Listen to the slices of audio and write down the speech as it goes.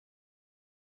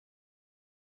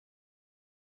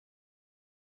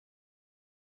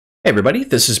Hey everybody,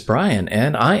 this is Brian,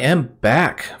 and I am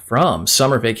back from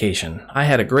summer vacation. I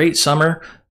had a great summer,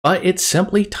 but it's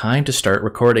simply time to start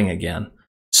recording again.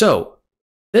 So,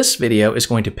 this video is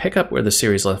going to pick up where the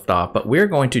series left off, but we're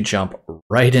going to jump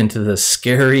right into the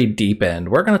scary deep end.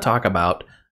 We're going to talk about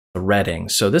threading.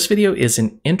 So this video is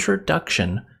an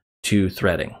introduction to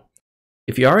threading.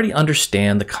 If you already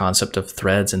understand the concept of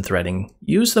threads and threading,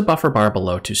 use the buffer bar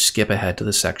below to skip ahead to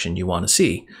the section you want to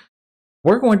see.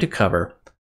 We're going to cover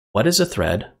what is a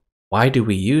thread, why do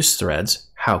we use threads,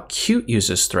 how Qt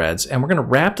uses threads, and we're going to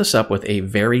wrap this up with a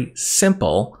very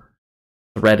simple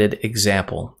threaded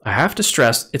example. I have to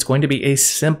stress it's going to be a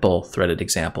simple threaded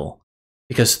example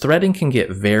because threading can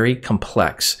get very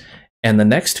complex, and the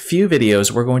next few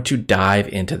videos we're going to dive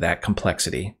into that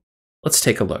complexity. Let's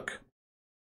take a look.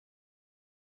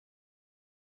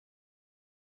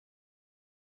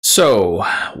 So,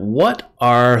 what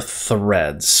are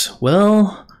threads?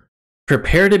 Well,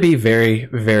 prepare to be very,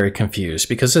 very confused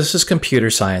because this is Computer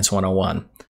Science 101.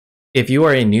 If you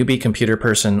are a newbie computer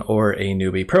person or a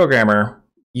newbie programmer,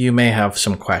 you may have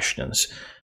some questions.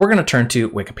 We're going to turn to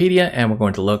Wikipedia and we're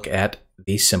going to look at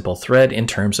the simple thread in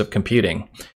terms of computing.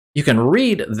 You can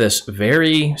read this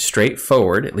very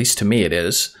straightforward, at least to me it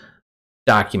is,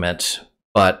 document,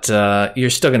 but you're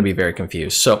still going to be very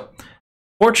confused. So,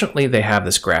 fortunately, they have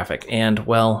this graphic, and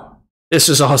well, this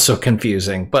is also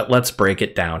confusing, but let's break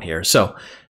it down here. So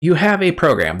you have a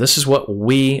program. This is what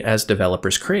we as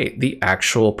developers create, the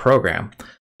actual program.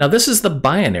 Now this is the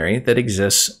binary that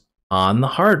exists on the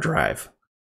hard drive.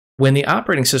 When the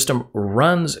operating system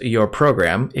runs your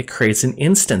program, it creates an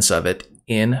instance of it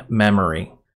in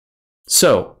memory.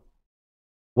 So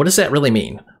what does that really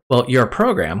mean? Well, your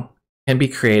program can be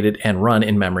created and run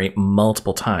in memory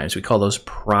multiple times. We call those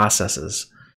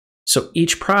processes. So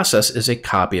each process is a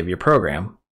copy of your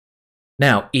program.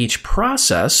 Now, each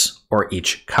process, or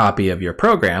each copy of your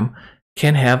program,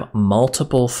 can have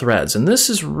multiple threads. And this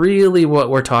is really what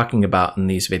we're talking about in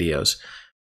these videos.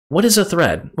 What is a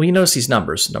thread? Well, you notice these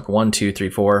numbers, number 1, 2, 3,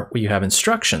 4, where you have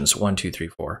instructions, 1, 2, 3,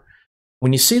 4.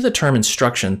 When you see the term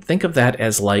instruction, think of that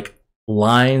as like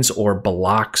lines or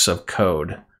blocks of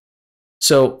code.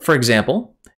 So, for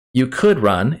example, you could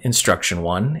run instruction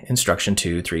 1, instruction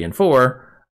 2, 3, and 4,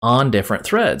 on different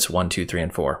threads, 1, 2, 3,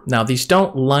 and 4. Now, these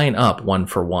don't line up one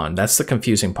for one. That's the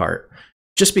confusing part.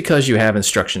 Just because you have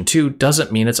instruction 2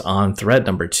 doesn't mean it's on thread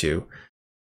number 2.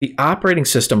 The operating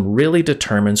system really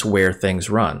determines where things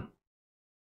run.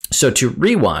 So to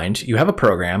rewind, you have a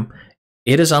program.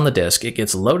 It is on the disk. It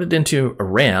gets loaded into a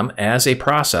RAM as a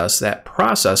process. That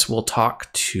process will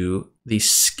talk to the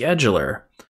scheduler,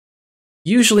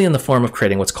 usually in the form of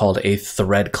creating what's called a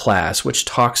thread class, which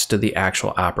talks to the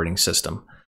actual operating system.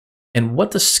 And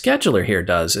what the scheduler here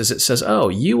does is it says, oh,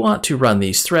 you want to run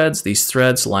these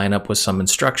threads line up with some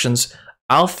instructions.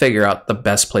 I'll figure out the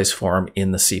best place for them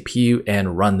in the CPU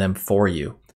and run them for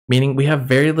you. Meaning we have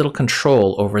very little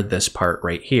control over this part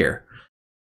right here.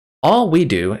 All we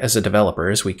do as a developer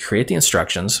is we create the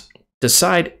instructions,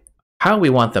 decide how we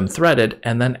want them threaded,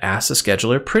 and then ask the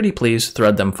scheduler, pretty please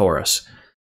thread them for us.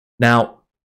 Now,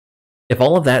 if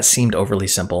all of that seemed overly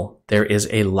simple, there is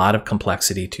a lot of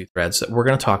complexity to threads that we're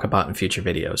going to talk about in future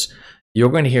videos. You're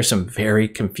going to hear some very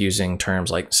confusing terms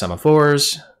like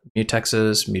semaphores,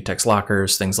 mutexes, mutex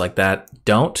lockers, things like that.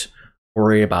 Don't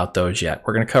worry about those yet.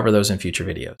 We're going to cover those in future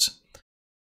videos.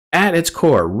 At its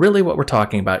core, really what we're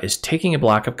talking about is taking a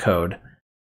block of code,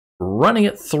 running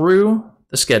it through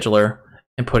the scheduler,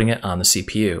 and putting it on the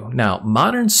CPU. Now,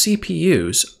 modern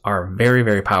CPUs are very,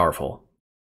 very powerful.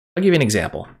 I'll give you an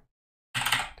example.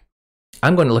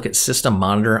 I'm going to look at System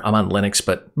Monitor. I'm on Linux,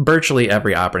 but virtually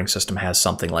every operating system has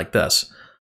something like this.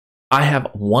 I have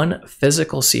one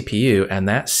physical CPU, and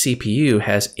that CPU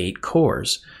has 8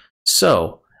 cores.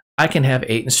 So I can have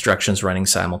 8 instructions running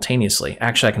simultaneously.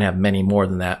 Actually, I can have many more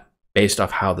than that based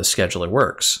off how the scheduler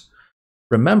works.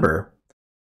 Remember,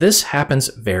 this happens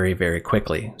very, very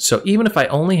quickly. So even if I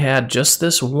only had just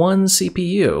this one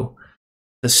CPU,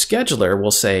 the scheduler will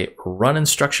say, run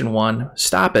instruction 1,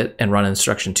 stop it, and run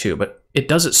instruction 2. But it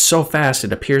does it so fast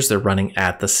it appears they're running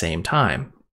at the same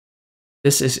time.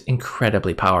 This is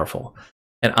incredibly powerful.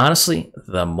 And honestly,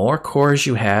 the more cores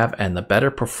you have and the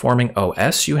better performing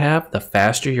OS you have, the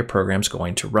faster your program's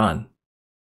going to run.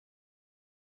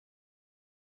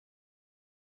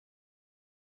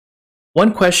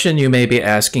 One question you may be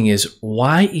asking is,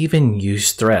 why even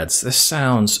use threads? This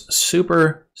sounds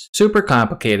super, super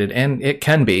complicated, and it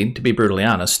can be, to be brutally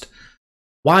honest.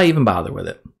 Why even bother with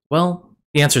it? Well,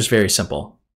 the answer is very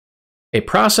simple. A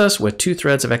process with 2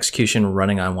 threads of execution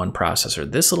running on one processor.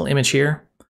 This little image here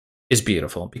is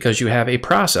beautiful because you have a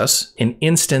process, an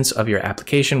instance of your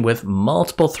application with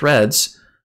multiple threads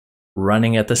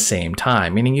running at the same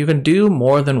time, meaning you can do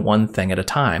more than one thing at a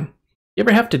time. You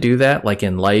ever have to do that, like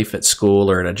in life, at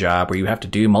school, or at a job, where you have to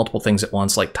do multiple things at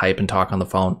once, like type and talk on the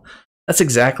phone? That's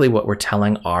exactly what we're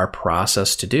telling our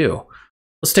process to do.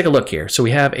 Let's take a look here. So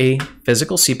we have a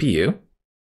physical CPU,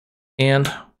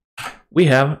 and we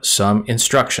have some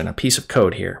instruction, a piece of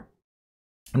code here.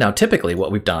 Now, typically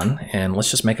what we've done, and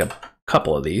let's just make a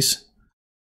couple of these,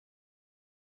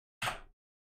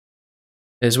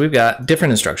 is we've got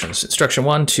different instructions, instruction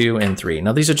 1, 2, and 3.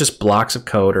 Now, these are just blocks of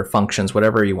code or functions,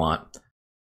 whatever you want.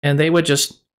 And they would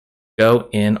just go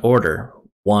in order,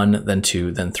 1, then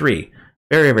 2, then 3.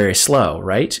 Very, very slow,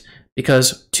 right?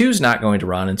 Because 2 is not going to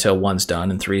run until 1's done,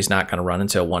 and 3 is not going to run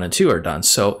until 1 and 2 are done.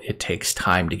 So it takes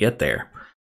time to get there.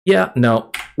 Yeah,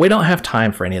 no, we don't have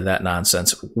time for any of that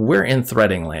nonsense. We're in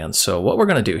threading land. So what we're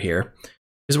going to do here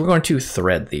is we're going to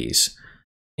thread these.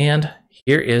 And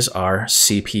here is our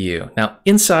CPU. Now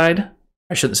inside,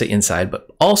 I shouldn't say inside, but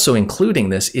also including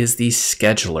this is the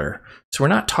scheduler. So we're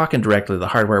not talking directly to the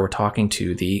hardware, we're talking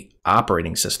to the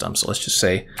operating system. So let's just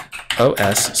say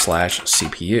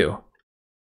OS/CPU.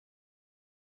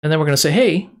 And then we're going to say,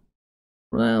 hey,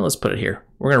 well, let's put it here.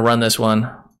 We're going to run this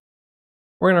one.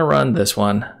 We're going to run this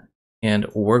one. And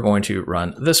we're going to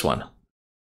run this one.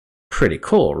 Pretty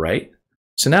cool, right?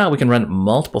 So now we can run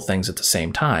multiple things at the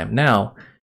same time. Now,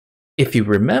 if you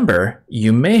remember,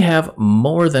 you may have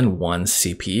more than one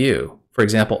CPU. For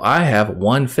example, I have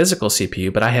one physical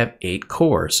CPU, but I have 8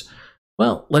 cores.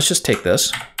 Well, let's just take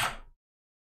this.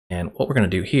 And what we're going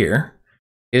to do here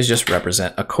is just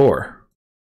represent a core.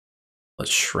 Let's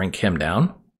shrink him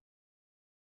down.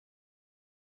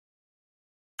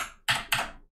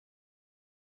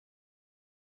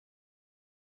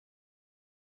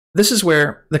 This is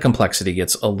where the complexity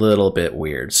gets a little bit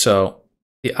weird. So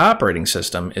the operating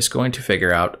system is going to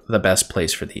figure out the best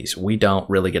place for these. We don't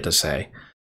really get to say.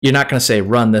 You're not going to say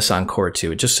run this on core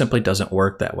 2. It just simply doesn't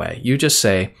work that way. You just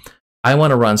say, I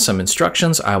want to run some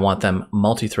instructions. I want them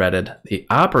multi-threaded. The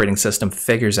operating system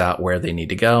figures out where they need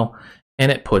to go,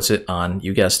 and it puts it on,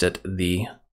 you guessed it, the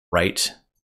right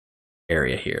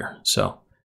area here. So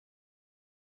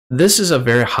this is a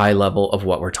very high level of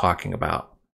what we're talking about.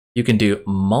 You can do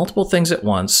multiple things at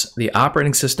once. The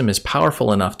operating system is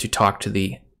powerful enough to talk to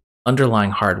the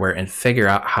underlying hardware and figure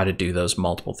out how to do those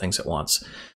multiple things at once.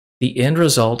 The end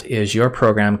result is your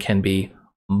program can be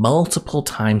multiple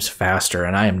times faster,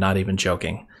 and I am not even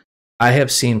joking. I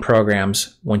have seen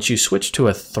programs, once you switch to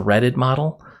a threaded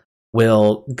model,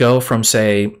 will go from,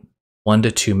 say, 1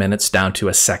 to 2 minutes down to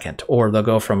a second, or they'll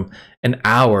go from an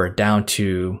hour down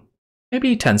to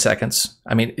maybe 10 seconds.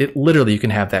 I mean, literally, you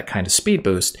can have that kind of speed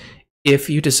boost if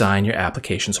you design your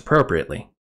applications appropriately.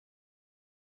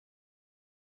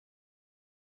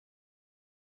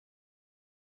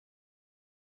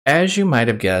 As you might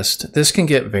have guessed, this can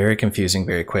get very confusing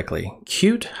very quickly.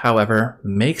 Qt, however,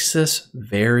 makes this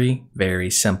very,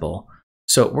 very simple.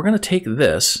 So we're going to take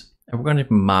this and we're going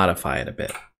to modify it a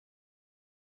bit.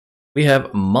 We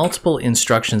have multiple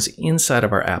instructions inside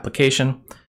of our application.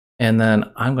 And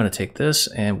then I'm going to take this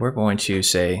and we're going to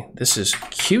say this is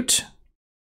Qt.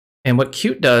 And what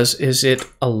Qt does is it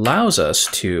allows us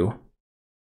to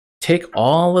take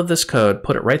all of this code,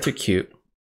 put it right through Qt,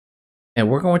 and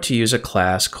we're going to use a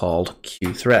class called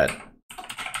QThread.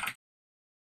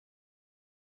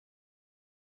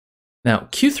 Now,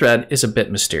 QThread is a bit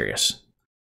mysterious.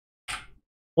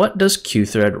 What does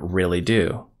QThread really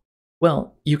do?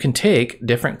 Well, you can take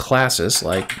different classes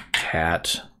like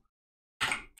cat,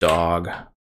 dog,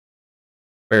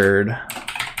 bird,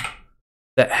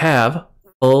 that have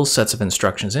full sets of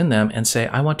instructions in them and say,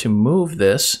 I want to move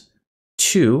this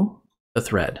to the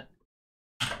thread.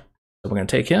 So we're going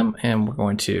to take him and we're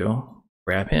going to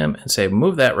grab him and say,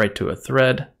 move that right to a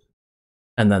thread.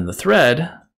 And then the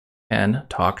thread can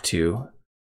talk to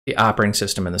the operating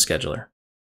system and the scheduler.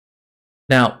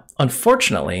 Now,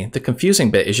 unfortunately, the confusing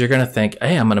bit is you're going to think,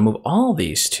 hey, I'm going to move all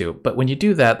these to, but when you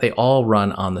do that, they all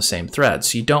run on the same thread.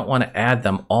 So you don't want to add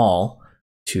them all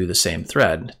to the same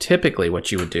thread. Typically,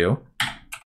 what you would do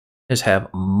is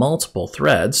have multiple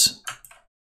threads,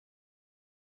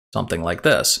 something like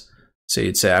this. So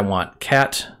you'd say, I want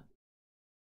cat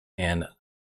and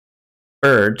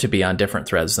bird to be on different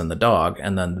threads than the dog,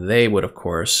 and then they would, of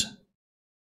course,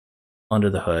 under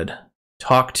the hood,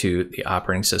 talk to the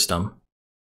operating system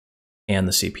and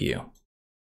the CPU.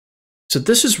 So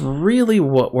this is really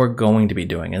what we're going to be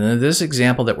doing. And in this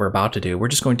example that we're about to do, we're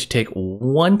just going to take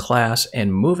one class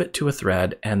and move it to a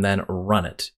thread and then run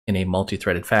it in a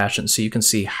multi-threaded fashion so you can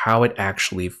see how it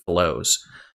actually flows.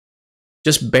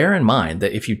 Just bear in mind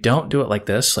that if you don't do it like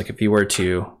this, like if you were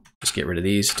to just get rid of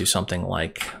these, do something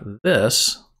like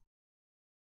this,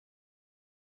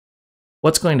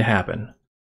 what's going to happen?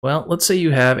 Well, let's say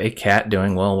you have a cat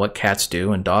doing, well, what cats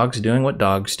do, and dogs doing what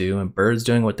dogs do, and birds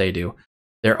doing what they do.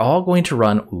 They're all going to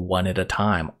run one at a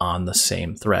time on the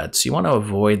same thread. So you want to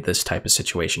avoid this type of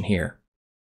situation here.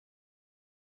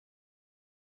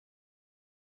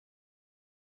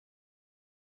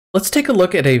 Let's take a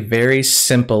look at a very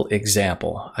simple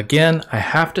example. Again, I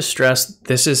have to stress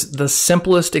this is the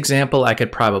simplest example I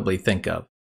could probably think of.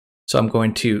 So I'm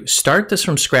going to start this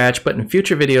from scratch, but in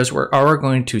future videos, we're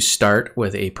going to start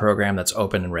with a program that's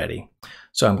open and ready.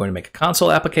 So I'm going to make a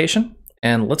console application,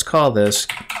 and let's call this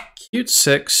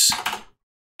Qt6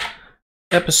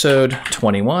 episode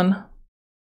 21.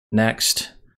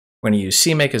 Next, we're going to use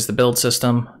CMake as the build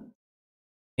system,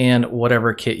 and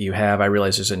whatever kit you have. I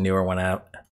realize there's a newer one out.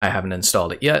 I haven't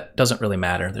installed it yet. Doesn't really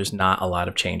matter. There's not a lot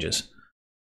of changes.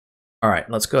 All right,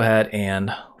 let's go ahead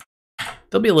and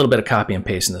there'll be a little bit of copy and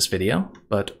paste in this video,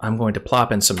 but I'm going to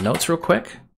plop in some notes real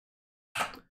quick.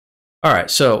 All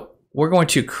right, so we're going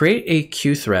to create a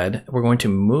QThread. We're going to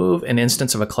move an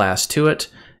instance of a class to it,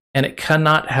 and it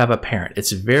cannot have a parent.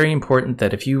 It's very important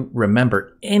that if you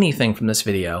remember anything from this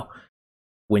video,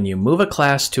 when you move a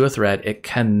class to a thread, it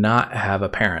cannot have a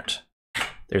parent.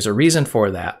 There's a reason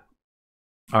for that.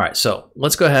 All right, so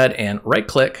let's go ahead and right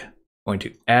click, going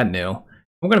to add new.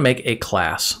 We're going to make a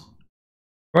class.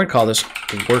 We're going to call this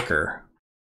worker.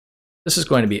 This is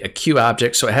going to be a Q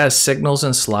object, so it has signals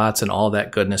and slots and all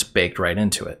that goodness baked right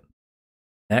into it.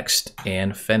 Next,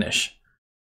 and finish.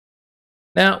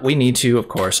 Now we need to, of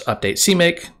course, update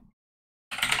CMake.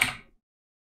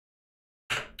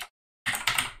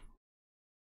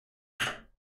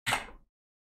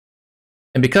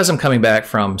 And because I'm coming back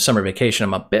from summer vacation,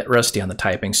 I'm a bit rusty on the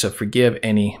typing, so forgive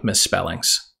any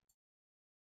misspellings.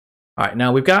 All right,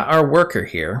 now we've got our worker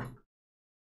here.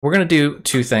 We're going to do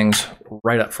two things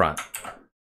right up front.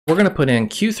 We're going to put in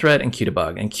QThread and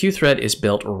QDebug, and QThread is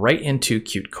built right into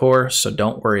Qt Core, so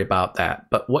don't worry about that.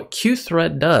 But what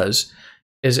QThread does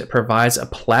is it provides a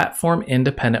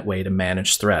platform-independent way to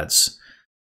manage threads.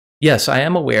 Yes, I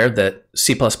am aware that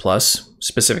C++,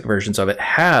 specific versions of it,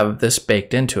 have this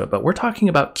baked into it, but we're talking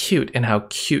about Qt and how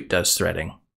Qt does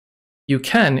threading. You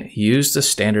can use the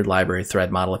standard library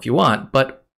thread model if you want,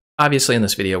 but obviously in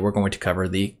this video, we're going to cover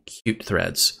the Qt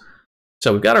threads.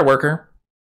 So we've got our worker,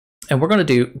 and we're going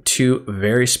to do two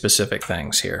very specific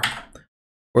things here.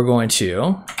 We're going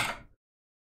to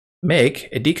make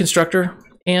a deconstructor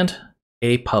and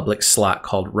a public slot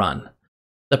called run.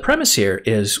 The premise here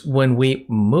is when we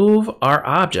move our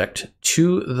object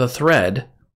to the thread,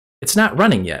 it's not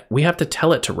running yet. We have to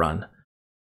tell it to run.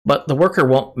 But the worker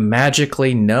won't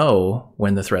magically know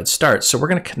when the thread starts. So we're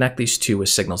going to connect these two with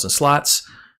signals and slots.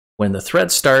 When the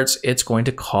thread starts, it's going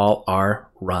to call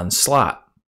our run slot.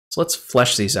 So let's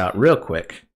flesh these out real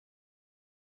quick.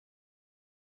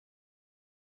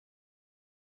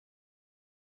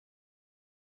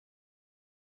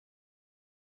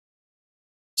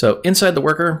 So inside the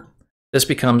worker, this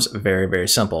becomes very, very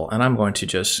simple. And I'm going to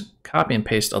just copy and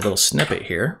paste a little snippet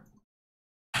here.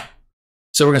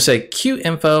 So we're going to say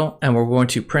QInfo, and we're going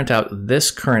to print out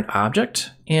this current object.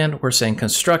 And we're saying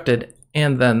constructed,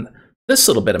 and then this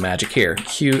little bit of magic here,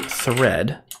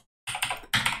 QThread.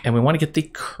 And we want to get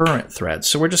the current thread.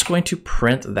 So we're just going to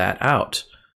print that out.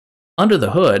 Under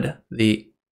the hood, the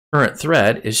current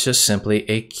thread is just simply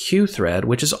a QThread,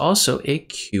 which is also a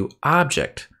Q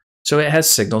object. So it has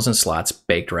signals and slots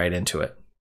baked right into it.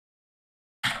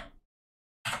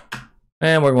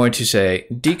 And we're going to say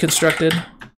deconstructed.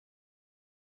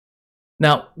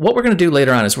 Now, what we're going to do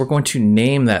later on is we're going to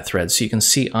name that thread so you can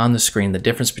see on the screen the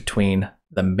difference between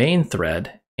the main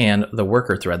thread and the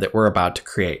worker thread that we're about to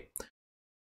create.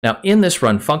 Now, in this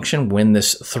run function, when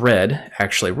this thread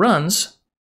actually runs,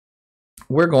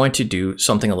 we're going to do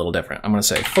something a little different. I'm going to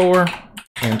say for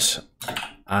int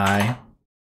I.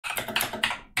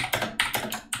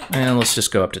 And let's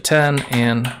just go up to 10,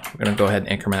 and we're going to go ahead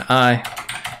and increment I.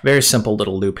 Very simple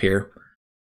little loop here.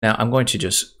 Now I'm going to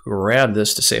just grab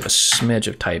this to save a smidge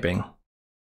of typing.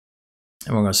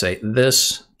 And we're going to say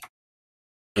this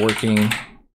working,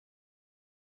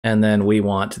 and then we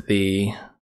want the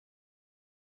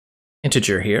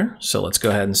integer here. So let's go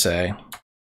ahead and say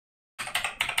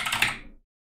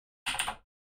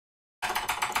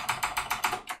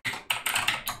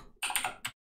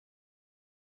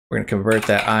we're going to convert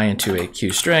that I into a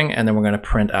Q string, and then we're going to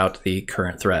print out the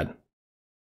current thread.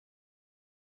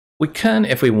 We can,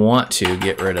 if we want to,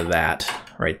 get rid of that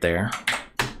right there.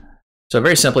 So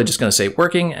very simply just going to say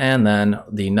working and then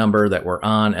the number that we're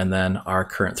on and then our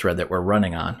current thread that we're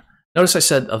running on. Notice I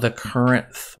said of the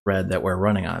current thread that we're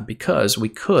running on because we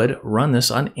could run this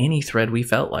on any thread we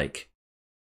felt like.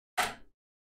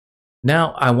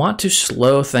 Now I want to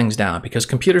slow things down because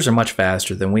computers are much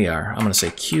faster than we are. I'm going to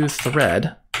say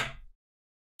QThread.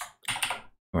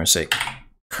 I'm going to say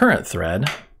current thread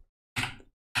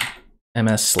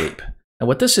ms sleep. Now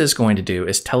what this is going to do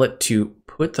is tell it to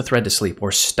put the thread to sleep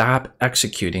or stop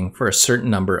executing for a certain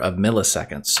number of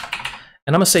milliseconds.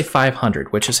 And I'm going to say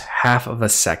 500, which is half of a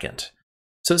second.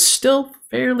 So it's still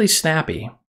fairly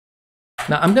snappy.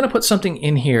 Now I'm going to put something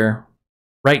in here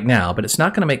right now, but it's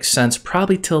not going to make sense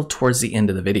probably till towards the end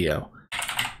of the video.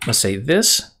 I'm going to say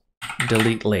this,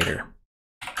 delete later.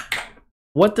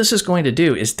 What this is going to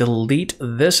do is delete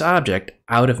this object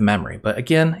out of memory. But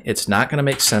again, it's not going to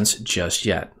make sense just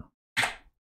yet.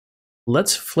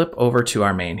 Let's flip over to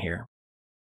our main here.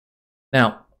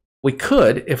 Now, we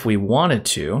could, if we wanted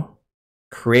to,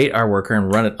 create our worker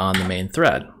and run it on the main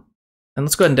thread. And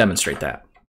let's go ahead and demonstrate that.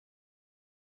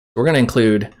 We're going to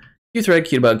include QThread,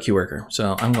 QDebug, QWorker.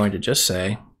 So I'm going to just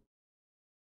say a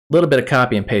little bit of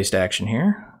copy and paste action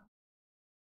here.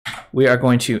 We are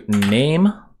going to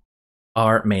name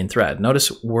our main thread.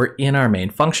 Notice we're in our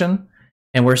main function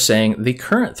and we're saying the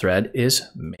current thread is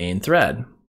main thread.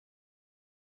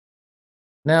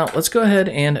 Now let's go ahead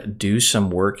and do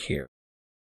some work here.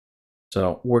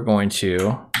 So we're going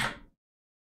to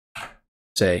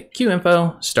say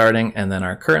QInfo starting and then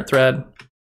our current thread.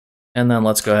 And then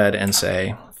let's go ahead and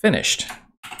say finished.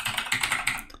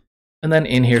 And then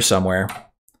in here somewhere,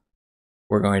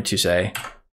 we're going to say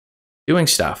doing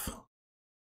stuff.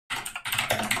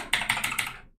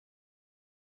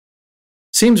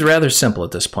 Seems rather simple at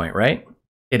this point, right?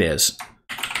 It is.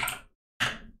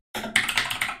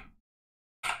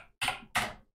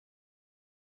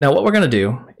 Now what we're going to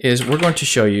do is we're going to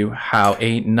show you how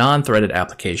a non-threaded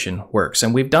application works.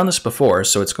 And we've done this before,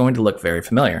 so it's going to look very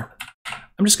familiar.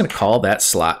 I'm just going to call that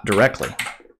slot directly.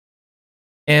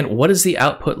 And what does the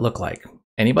output look like?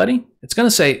 Anybody? It's going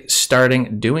to say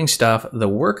starting doing stuff. The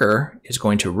worker is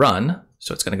going to run.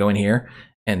 So it's going to go in here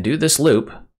and do this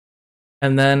loop.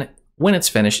 And then when it's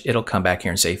finished, it'll come back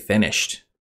here and say finished.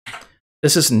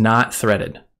 This is not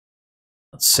threaded.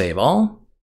 Let's save all.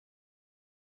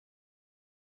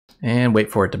 And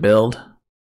wait for it to build.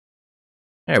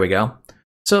 There we go.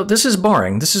 So this is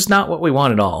boring. This is not what we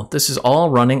want at all. This is all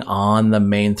running on the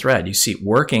main thread. You see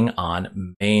working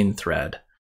on main thread.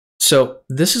 So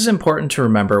this is important to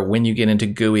remember when you get into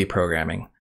GUI programming.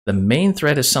 The main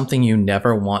thread is something you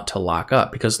never want to lock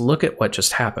up because look at what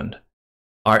just happened.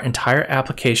 Our entire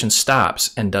application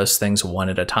stops and does things one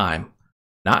at a time.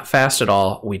 Not fast at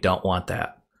all. We don't want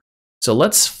that. So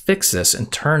let's fix this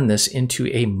and turn this into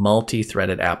a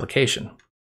multi-threaded application.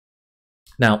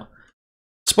 Now,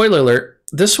 spoiler alert,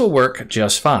 this will work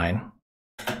just fine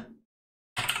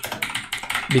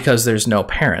because there's no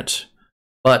parent,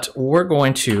 but we're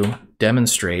going to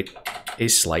demonstrate a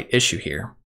slight issue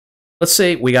here. Let's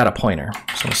say we got a pointer.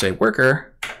 So we'll say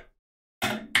worker.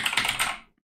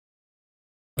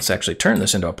 Let's actually turn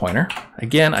this into a pointer.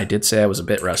 Again, I did say I was a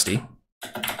bit rusty.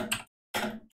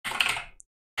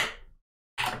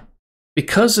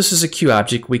 Because this is a Q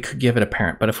object, we could give it a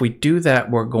parent. But if we do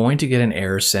that, we're going to get an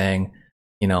error saying,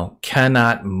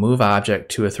 cannot move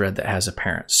object to a thread that has a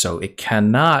parent. So it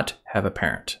cannot have a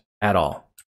parent at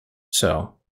all.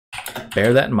 So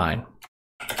bear that in mind.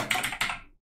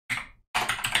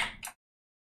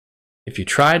 If you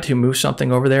try to move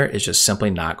something over there, it's just simply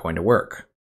not going to work.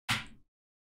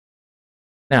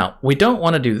 Now, we don't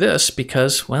want to do this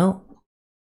because, well,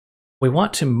 we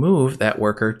want to move that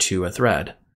worker to a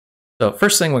thread. So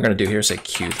first thing we're going to do here is say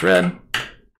QThread.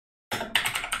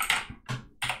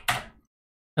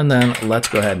 And then let's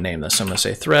go ahead and name this. I'm going to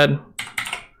say thread.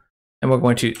 And we're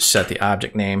going to set the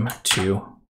object name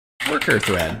to worker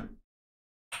thread.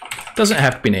 It doesn't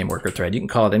have to be named worker thread. You can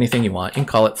call it anything you want. You can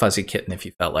call it fuzzy kitten if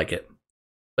you felt like it.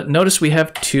 But notice we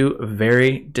have two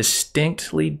very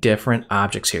distinctly different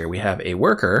objects here. We have a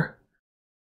worker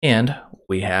and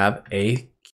we have a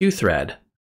QThread.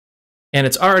 And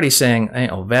it's already saying,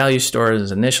 value stores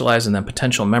is initialized and then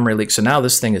potential memory leak. So now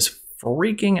this thing is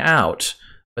freaking out,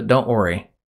 but don't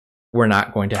worry, we're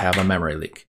not going to have a memory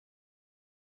leak.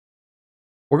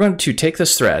 We're going to take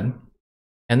this thread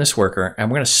and this worker and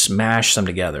we're going to smash them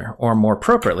together. Or more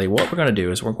appropriately, what we're going to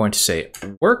do is we're going to say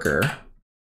worker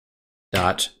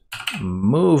dot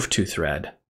move to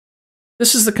thread.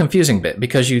 This is the confusing bit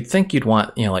because you'd think you'd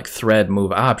want, like thread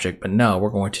move object, but no, we're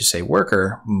going to say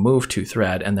worker move to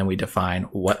thread, and then we define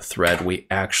what thread we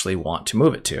actually want to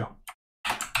move it to.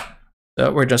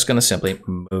 So we're just going to simply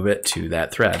move it to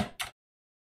that thread.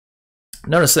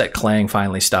 Notice that Clang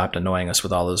finally stopped annoying us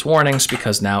with all those warnings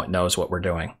because now it knows what we're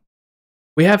doing.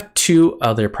 We have two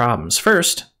other problems.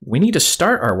 First, we need to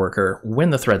start our worker when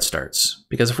the thread starts,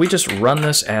 because if we just run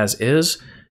this as is,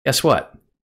 guess what?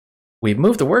 We've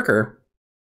moved the worker,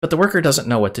 but the worker doesn't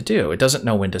know what to do. It doesn't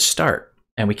know when to start,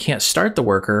 and we can't start the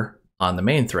worker on the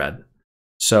main thread.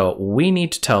 So we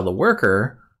need to tell the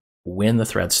worker when the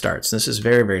thread starts. This is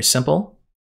very, very simple.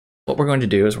 What we're going to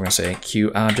do is we're going to say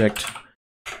QObject.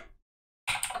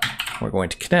 We're going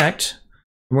to connect.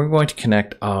 And we're going to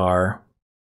connect our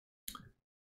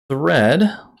thread.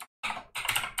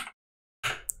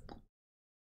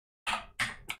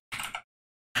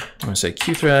 I'm going to say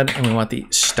QThread, and we want the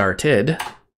started.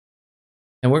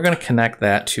 And we're going to connect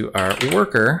that to our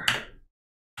worker.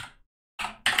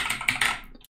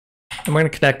 And we're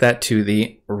going to connect that to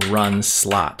the run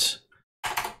slot.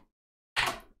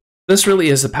 This really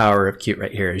is the power of Qt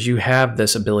right here, is you have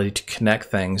this ability to connect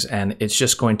things and it's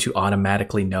just going to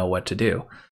automatically know what to do.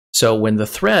 So when the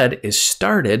thread is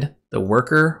started, the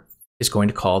worker is going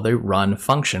to call the run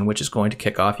function, which is going to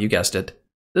kick off, you guessed it,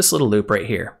 this little loop right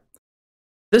here.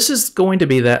 This is going to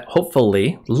be that,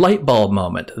 hopefully, light bulb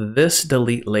moment, this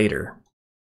delete later.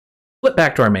 Flip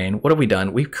back to our main. What have we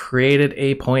done? We've created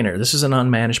a pointer. This is an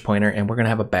unmanaged pointer, and we're going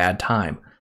to have a bad time.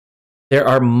 There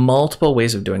are multiple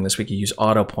ways of doing this. We could use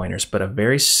auto pointers, but a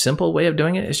very simple way of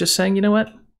doing it is just saying, you know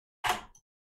what?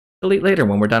 Delete later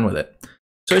when we're done with it.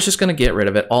 So it's just going to get rid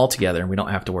of it altogether, and we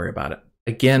don't have to worry about it.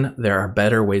 Again, there are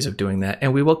better ways of doing that,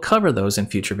 and we will cover those in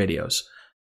future videos.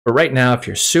 But right now, if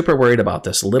you're super worried about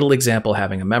this little example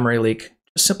having a memory leak,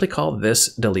 just simply call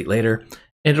this delete later,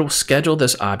 and it will schedule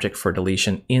this object for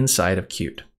deletion inside of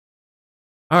Qt.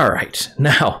 All right,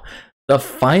 now the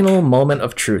final moment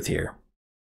of truth here.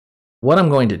 What I'm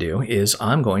going to do is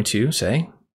I'm going to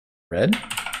say thread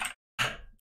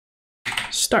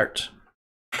start.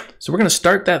 So we're going to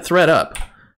start that thread up,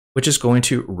 which is going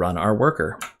to run our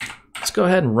worker. Let's go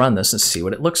ahead and run this and see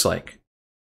what it looks like.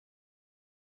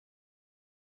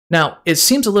 Now, it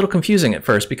seems a little confusing at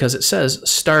first because it says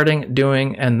starting,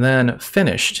 doing, and then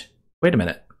finished. Wait a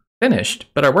minute, finished,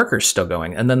 but our worker's still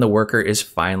going, and then the worker is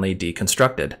finally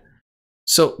deconstructed.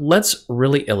 So let's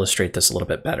really illustrate this a little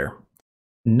bit better.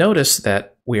 Notice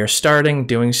that we are starting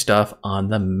doing stuff on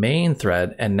the main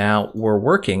thread, and now we're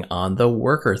working on the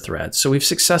worker thread. So we've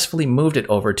successfully moved it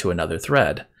over to another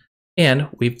thread, and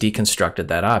we've deconstructed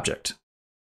that object.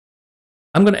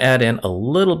 I'm going to add in a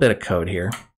little bit of code here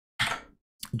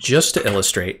just to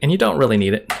illustrate, and you don't really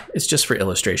need it. It's just for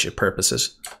illustration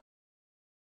purposes.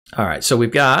 All right, so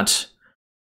we've got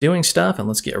doing stuff, and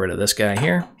let's get rid of this guy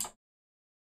here.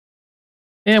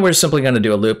 And we're simply going to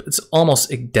do a loop. It's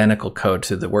almost identical code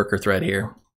to the worker thread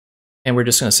here. And we're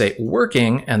just going to say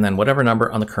working and then whatever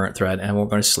number on the current thread, and we're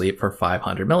going to sleep for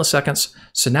 500 milliseconds.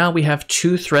 So now we have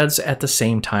two threads at the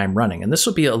same time running. And this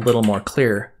will be a little more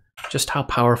clear just how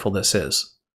powerful this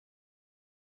is.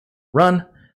 Run.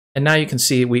 And now you can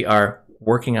see we are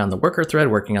working on the worker thread,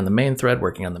 working on the main thread,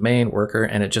 working on the main worker,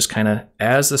 and it just kind of,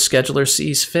 as the scheduler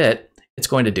sees fit, it's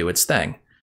going to do its thing.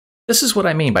 This is what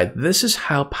I mean by this is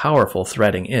how powerful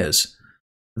threading is.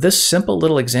 This simple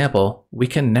little example, we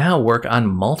can now work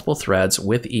on multiple threads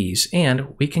with ease,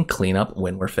 and we can clean up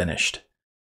when we're finished.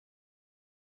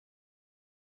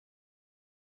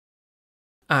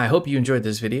 I hope you enjoyed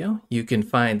this video. You can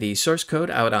find the source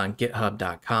code out on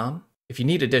github.com. If you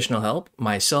need additional help,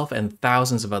 myself and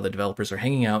thousands of other developers are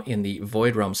hanging out in the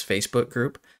Void Realms Facebook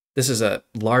group. This is a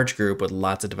large group with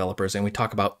lots of developers, and we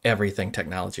talk about everything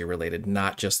technology related,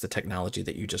 not just the technology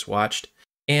that you just watched.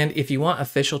 And if you want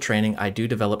official training, I do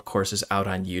develop courses out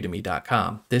on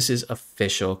udemy.com. This is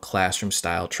official classroom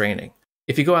style training.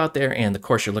 If you go out there and the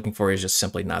course you're looking for is just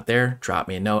simply not there, drop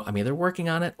me a note. I'm either working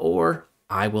on it or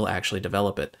I will actually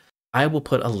develop it. I will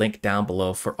put a link down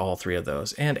below for all three of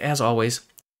those. And as always,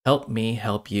 help me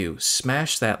help you.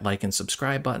 Smash that like and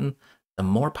subscribe button. The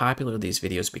more popular these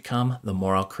videos become, the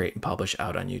more I'll create and publish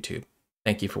out on YouTube.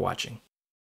 Thank you for watching.